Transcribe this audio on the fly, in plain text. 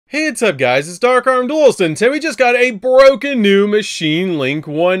Hey, what's up guys, it's DarkArmedDuelist, and today we just got a broken new Machine Link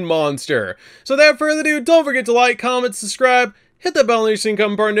 1 monster. So without further ado, don't forget to like, comment, subscribe, hit that bell so you can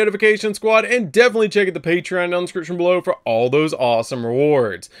become part of the notification squad, and definitely check out the Patreon down in the description below for all those awesome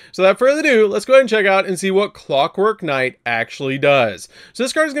rewards. So without further ado, let's go ahead and check out and see what Clockwork Knight actually does. So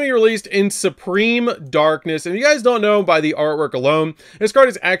this card is going to be released in Supreme Darkness, and if you guys don't know by the artwork alone, this card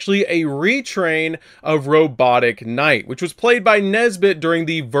is actually a retrain of Robotic Knight, which was played by Nesbit during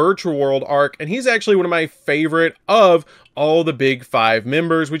the Virtual World arc, and he's actually one of my favorite of all the big 5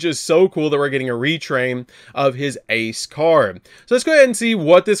 members, which is so cool that we're getting a retrain of his ace card. So let's go ahead and see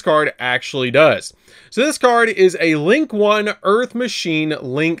what this card actually does. So this card is a Link 1 Earth Machine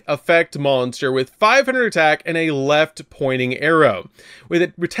Link effect monster with 500 attack and a left pointing arrow, with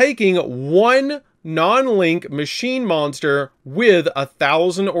it taking one non-link machine monster with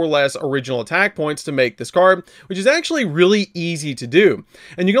 1,000 or less original attack points to make this card, which is actually really easy to do.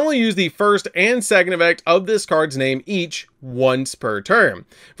 And you can only use the first and second effect of this card's name each once per turn.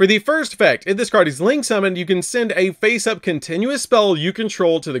 For the first effect, if this card is link summoned, you can send a face-up continuous spell you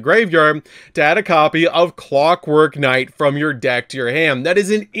control to the graveyard to add a copy of Clockwork Knight from your deck to your hand. That is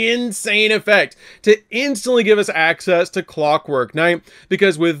an insane effect to instantly give us access to Clockwork Knight,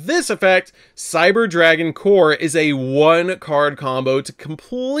 because with this effect, Cyber Dragon Core is a 1-card combo to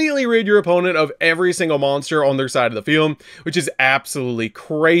completely rid your opponent of every single monster on their side of the field, which is absolutely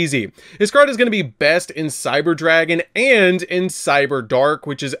crazy. This card is going to be best in Cyber Dragon and in Cyber Dark,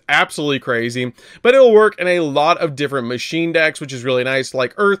 which is absolutely crazy, but it'll work in a lot of different machine decks, which is really nice,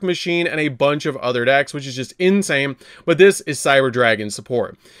 like Earth Machine and a bunch of other decks, which is just insane, but this is Cyber Dragon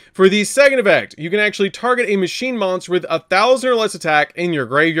support. For the second effect, you can actually target a machine monster with 1,000 or less attack in your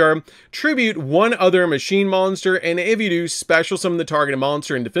graveyard, tribute one other machine monster, and if you do, special summon the targeted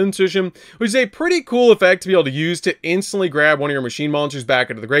monster in defense position, which is a pretty cool effect to be able to use to instantly grab one of your machine monsters back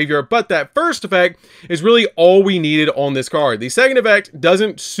into the graveyard. But that first effect is really all we needed on this card. The second effect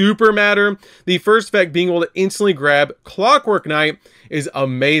doesn't super matter. The first effect, being able to instantly grab Clockwork Knight, is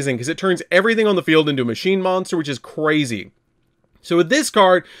amazing because it turns everything on the field into a machine monster, which is crazy. So with this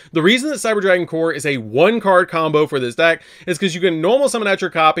card, the reason that Cyber Dragon Core is a 1-card combo for this deck is because you can normal summon out your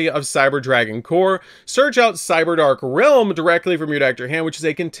copy of Cyber Dragon Core, search out Cyber Dark Realm directly from your deck to your hand, which is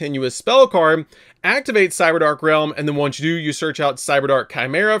a continuous spell card, activate Cyber Dark Realm, and then once you do, you search out Cyber Dark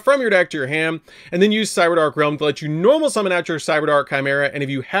Chimera from your deck to your hand, and then use Cyber Dark Realm to let you normal summon out your Cyber Dark Chimera, and if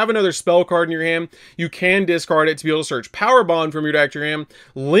you have another spell card in your hand, you can discard it to be able to search Power Bond from your deck to your hand,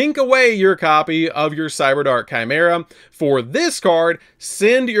 link away your copy of your Cyber Dark Chimera. For this card,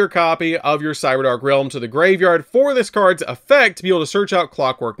 send your copy of your Cyber Dark Realm to the graveyard for this card's effect to be able to search out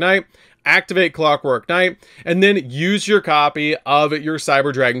Clockwork Knight, activate Clockwork Knight, and then use your copy of your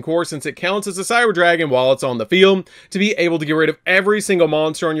Cyber Dragon Core, since it counts as a Cyber Dragon while it's on the field, to be able to get rid of every single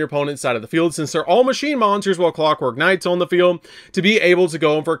monster on your opponent's side of the field, since they're all machine monsters while Clockwork Knight's on the field, to be able to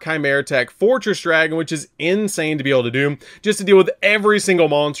go in for Chimera Tech Fortress Dragon, which is insane to be able to do, just to deal with every single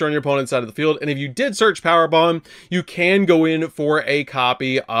monster on your opponent's side of the field. And if you did search Power Bond, you can go in for a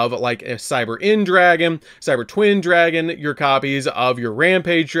copy of like a Cyber End Dragon, Cyber Twin Dragon, your copies of your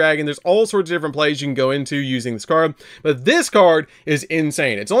Rampage Dragon. There's all sorts of different plays you can go into using this card, but this card is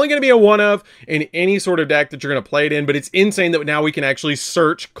insane. It's only going to be a one-of in any sort of deck that you're going to play it in, but it's insane that now we can actually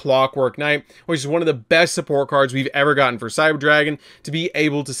search Clockwork Knight, which is one of the best support cards we've ever gotten for Cyber Dragon, to be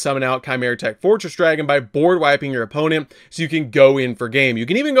able to summon out Chimera Tech Fortress Dragon by board wiping your opponent, so you can go in for game. You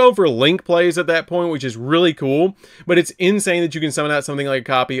can even go for link plays at that point, which is really cool, but it's insane that you can summon out something like a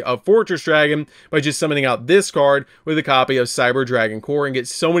copy of Fortress Dragon by just summoning out this card with a copy of Cyber Dragon Core and get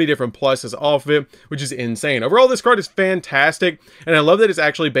so many different pluses off of it, which is insane. Overall, this card is fantastic, and I love that it's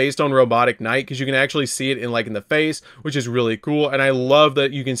actually based on Robotic Knight, because you can actually see it in the face, which is really cool. And I love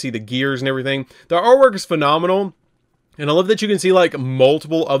that you can see the gears and everything. The artwork is phenomenal, and I love that you can see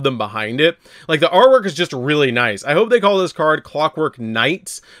multiple of them behind it. The artwork is just really nice. I hope they call this card Clockwork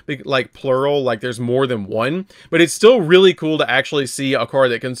Knights, plural, there's more than one. But it's still really cool to actually see a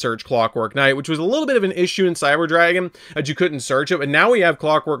card that can search Clockwork Knight, which was a little bit of an issue in Cyber Dragon, that you couldn't search it. But now we have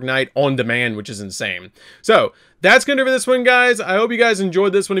Clockwork Knight on demand, which is insane. So that's going to do for this one, guys. I hope you guys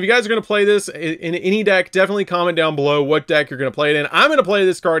enjoyed this one. If you guys are going to play this in any deck, definitely comment down below what deck you're going to play it in. I'm going to play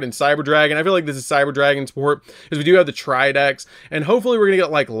this card in Cyber Dragon. I feel like this is Cyber Dragon support, because we do have the Tri decks, and hopefully we're going to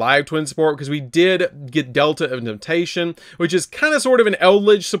get Live Twin support, because we did get Delta of Temptation, which is kind of sort of an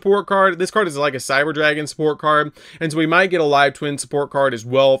Eldritch support card. This card is like a Cyber Dragon support card, and so we might get a Live Twin support card as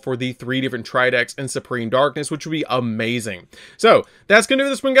well for the 3 different Tri decks and Supreme Darkness, which would be amazing. So that's going to do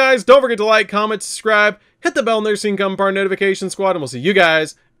this one, guys. Don't forget to like, comment, subscribe, hit the bell so you can become part of the notification squad, and we'll see you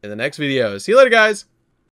guys in the next video. See you later, guys.